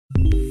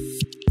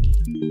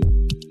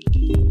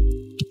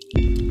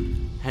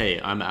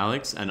I'm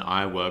Alex and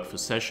I work for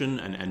Session,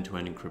 an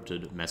end-to-end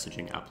encrypted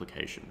messaging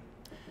application.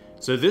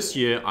 So this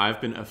year I've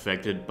been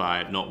affected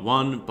by not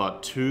one,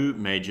 but two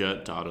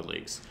major data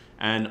leaks.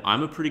 And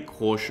I'm a pretty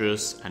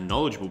cautious and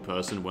knowledgeable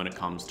person when it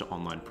comes to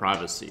online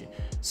privacy.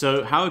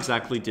 So how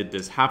exactly did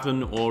this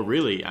happen? Or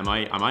really, am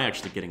I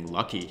actually getting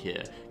lucky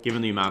here?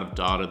 Given the amount of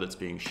data that's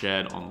being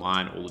shared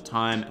online all the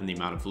time and the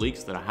amount of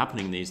leaks that are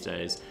happening these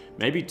days,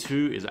 maybe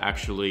two is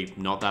actually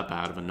not that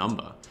bad of a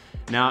number.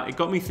 Now, it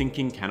got me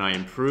thinking, can I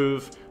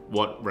improve?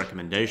 What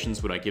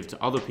recommendations would I give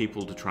to other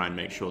people to try and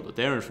make sure that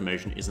their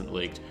information isn't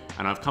leaked?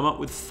 And I've come up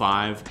with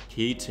 5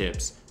 key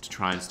tips to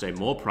try and stay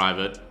more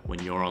private when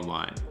you're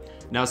online.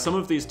 Now, some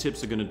of these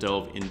tips are going to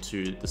delve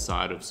into the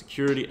side of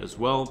security as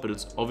well, but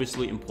it's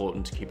obviously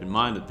important to keep in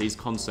mind that these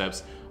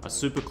concepts are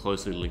super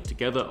closely linked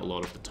together a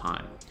lot of the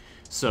time.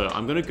 So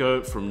I'm going to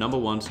go from number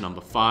 1 to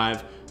number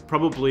 5,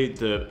 probably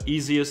the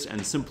easiest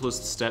and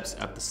simplest steps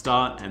at the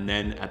start, and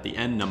then at the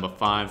end, number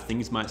 5,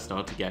 things might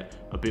start to get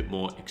a bit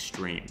more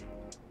extreme.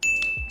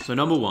 So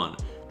number 1,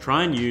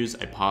 try and use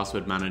a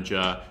password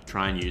manager,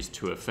 try and use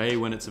 2FA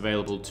when it's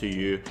available to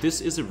you. This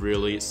is a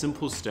really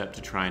simple step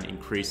to try and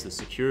increase the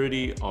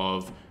security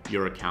of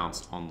your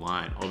accounts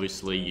online.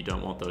 Obviously, you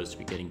don't want those to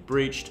be getting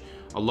breached.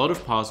 A lot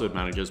of password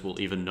managers will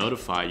even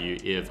notify you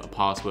if a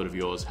password of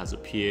yours has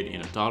appeared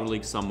in a data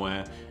leak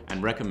somewhere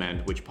and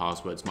recommend which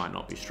passwords might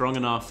not be strong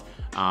enough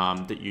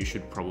that you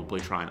should probably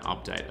try and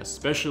update,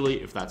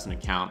 especially if that's an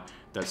account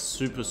that's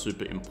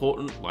super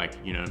important, like,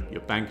 you know,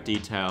 your bank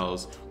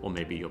details or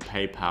maybe your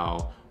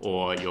PayPal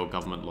or your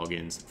government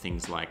logins,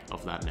 things like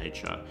of that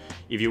nature.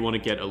 If you want to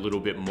get a little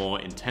bit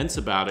more intense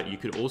about it, you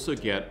could also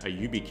get a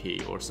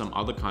YubiKey or some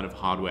other kind of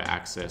hardware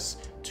access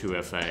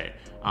 2FA.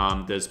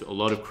 There's a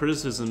lot of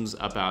criticisms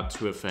about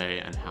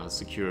 2FA and how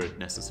secure it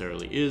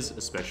necessarily is,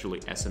 especially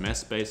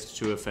SMS-based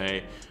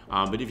 2FA.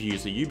 But if you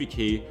use a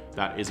YubiKey,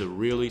 that is a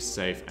really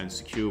safe and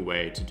secure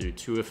way to do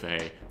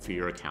 2FA for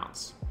your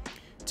accounts.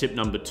 Tip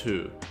number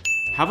 2.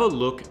 Have a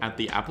look at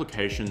the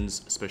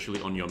applications,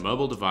 especially on your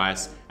mobile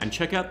device, and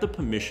check out the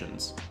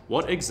permissions.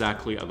 What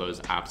exactly are those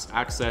apps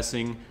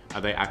accessing?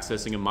 Are they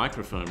accessing a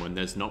microphone when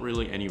there's not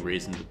really any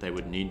reason that they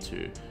would need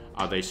to?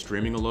 Are they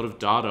streaming a lot of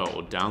data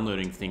or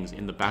downloading things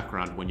in the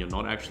background when you're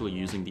not actually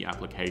using the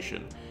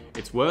application?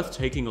 It's worth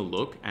taking a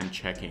look and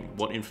checking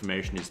what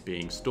information is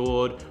being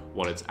stored,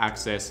 what it's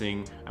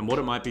accessing, and what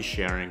it might be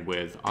sharing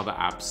with other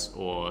apps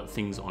or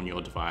things on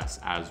your device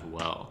as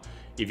well.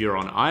 If you're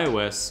on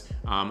iOS,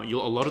 a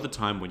lot of the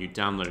time when you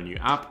download a new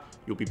app,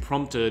 you'll be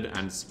prompted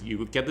and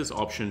you get this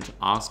option to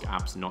ask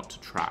apps not to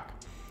track.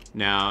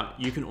 Now,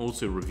 you can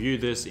also review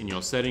this in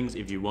your settings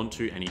if you want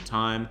to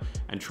anytime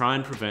and try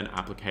and prevent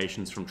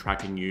applications from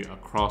tracking you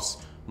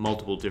across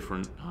multiple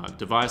different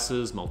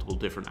devices, multiple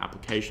different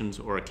applications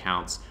or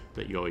accounts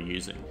that you're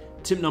using.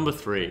 Tip number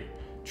 3,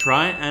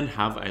 try and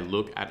have a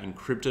look at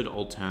encrypted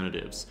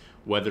alternatives,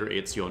 whether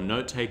it's your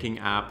note-taking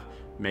app.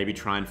 Maybe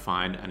try and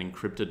find an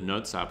encrypted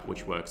notes app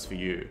which works for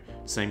you.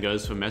 Same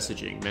goes for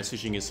messaging.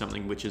 Messaging is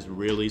something which is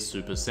really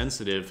super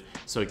sensitive,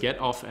 so get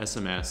off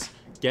SMS,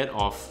 get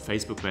off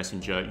Facebook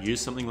Messenger,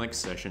 use something like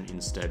Session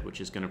instead,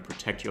 which is going to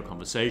protect your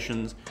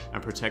conversations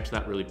and protect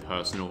that really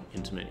personal,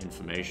 intimate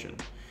information.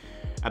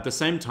 At the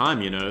same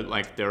time, you know,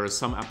 like there are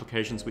some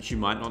applications which you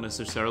might not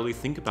necessarily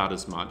think about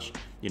as much.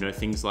 You know,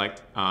 things like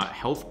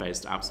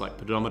health-based apps like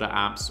pedometer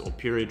apps or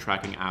period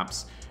tracking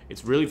apps.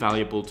 It's really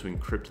valuable to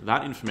encrypt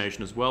that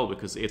information as well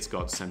because it's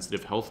got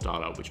sensitive health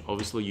data, which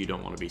obviously you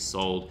don't want to be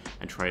sold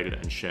and traded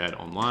and shared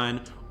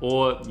online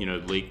or, you know,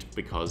 leaked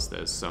because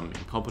there's some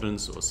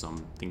incompetence or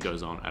something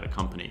goes on at a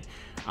company.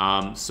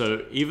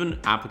 So even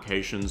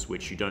applications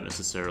which you don't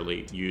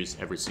necessarily use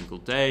every single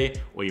day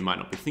or you might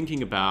not be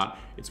thinking about,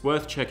 it's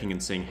worth checking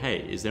and seeing,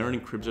 hey, is there an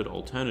encrypted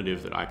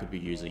alternative that I could be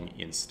using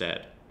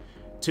instead?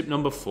 Tip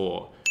number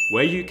 4.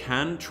 Where you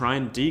can, try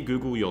and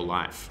de-Google your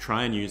life.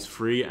 Try and use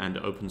free and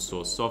open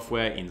source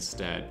software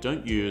instead.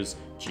 Don't use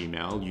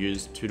Gmail,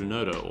 use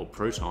Tutanota or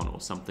Proton or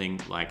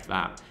something like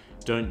that.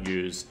 Don't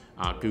use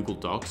Google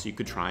Docs. You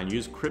could try and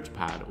use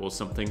CryptPad or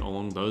something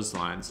along those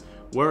lines.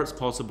 Where it's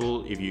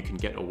possible, if you can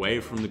get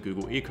away from the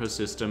Google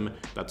ecosystem,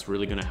 that's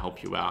really going to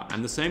help you out.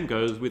 And the same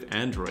goes with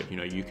Android. You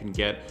know, you can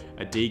get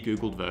a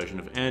de-Googled version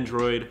of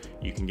Android.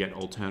 You can get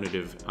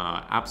alternative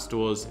app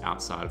stores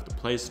outside of the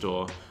Play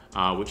Store,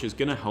 which is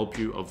going to help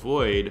you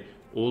avoid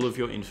all of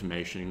your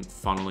information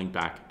funneling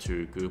back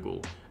to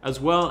Google, as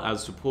well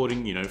as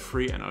supporting, you know,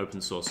 free and open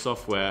source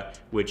software,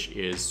 which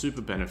is super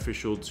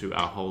beneficial to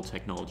our whole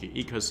technology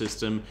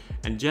ecosystem.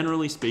 And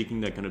generally speaking,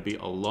 they're going to be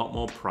a lot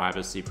more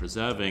privacy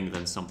preserving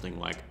than something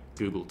like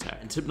Google Tech.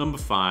 And tip number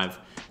 5,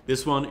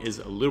 this one is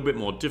a little bit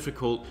more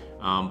difficult,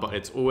 but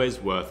it's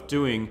always worth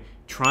doing.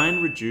 Try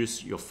and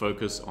reduce your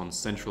focus on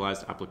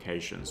centralized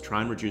applications.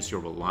 Try and reduce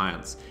your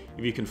reliance.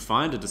 If you can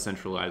find a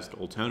decentralized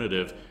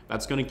alternative,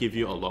 that's going to give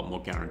you a lot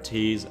more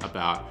guarantees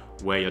about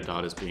where your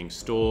data is being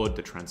stored,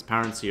 the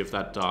transparency of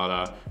that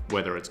data,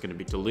 whether it's going to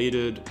be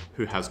deleted,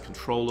 who has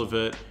control of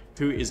it,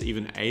 who is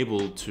even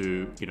able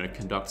to,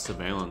 conduct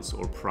surveillance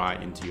or pry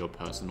into your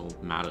personal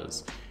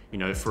matters. You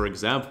know, for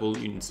example,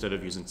 instead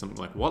of using something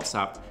like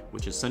WhatsApp,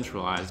 which is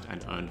centralized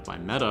and owned by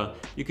Meta,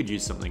 you could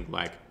use something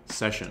like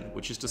Session,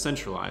 which is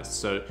decentralized.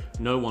 So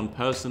no one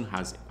person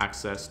has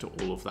access to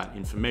all of that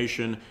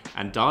information,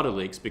 and data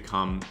leaks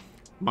become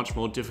much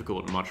more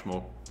difficult and much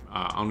more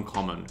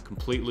uncommon,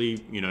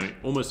 completely, you know,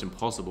 almost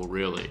impossible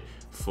really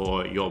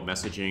for your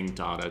messaging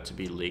data to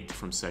be leaked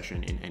from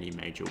Session in any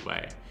major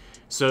way.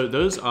 So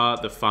those are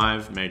the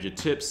 5 major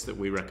tips that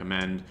we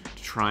recommend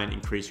to try and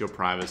increase your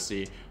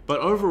privacy. But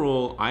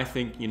overall, I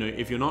think, you know,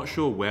 if you're not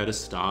sure where to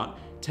start,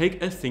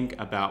 take a think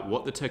about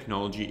what the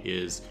technology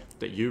is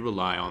that you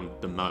rely on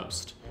the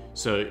most.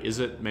 So is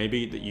it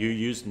maybe that you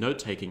use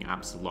note-taking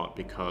apps a lot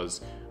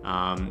because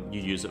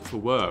you use it for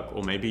work,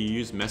 or maybe you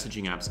use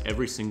messaging apps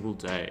every single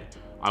day?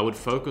 I would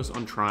focus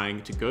on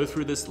trying to go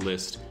through this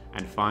list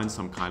and find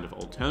some kind of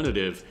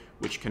alternative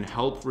which can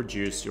help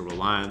reduce your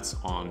reliance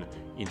on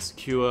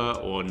insecure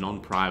or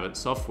non-private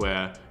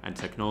software and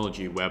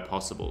technology where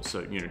possible.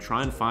 So, you know,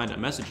 try and find a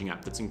messaging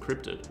app that's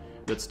encrypted,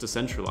 that's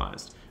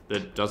decentralized,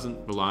 that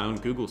doesn't rely on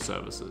Google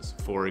services,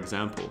 for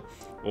example.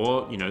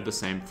 Or, you know, the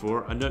same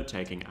for a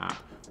note-taking app,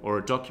 or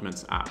a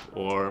documents app,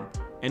 or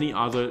any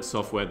other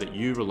software that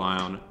you rely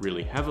on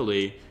really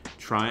heavily.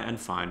 Try and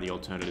find the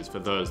alternatives for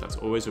those. That's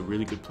always a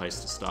really good place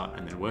to start,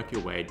 and then work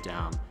your way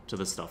down to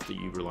the stuff that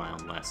you rely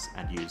on less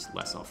and use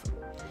less often.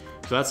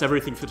 So that's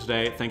everything for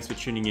today. Thanks for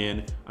tuning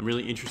in. I'm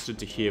really interested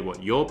to hear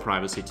what your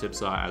privacy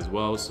tips are as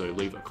well, so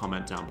leave a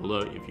comment down below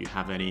if you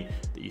have any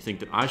that you think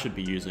that I should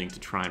be using to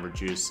try and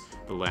reduce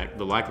the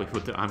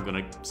likelihood that I'm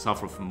going to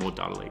suffer from more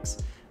data leaks.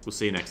 We'll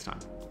see you next time.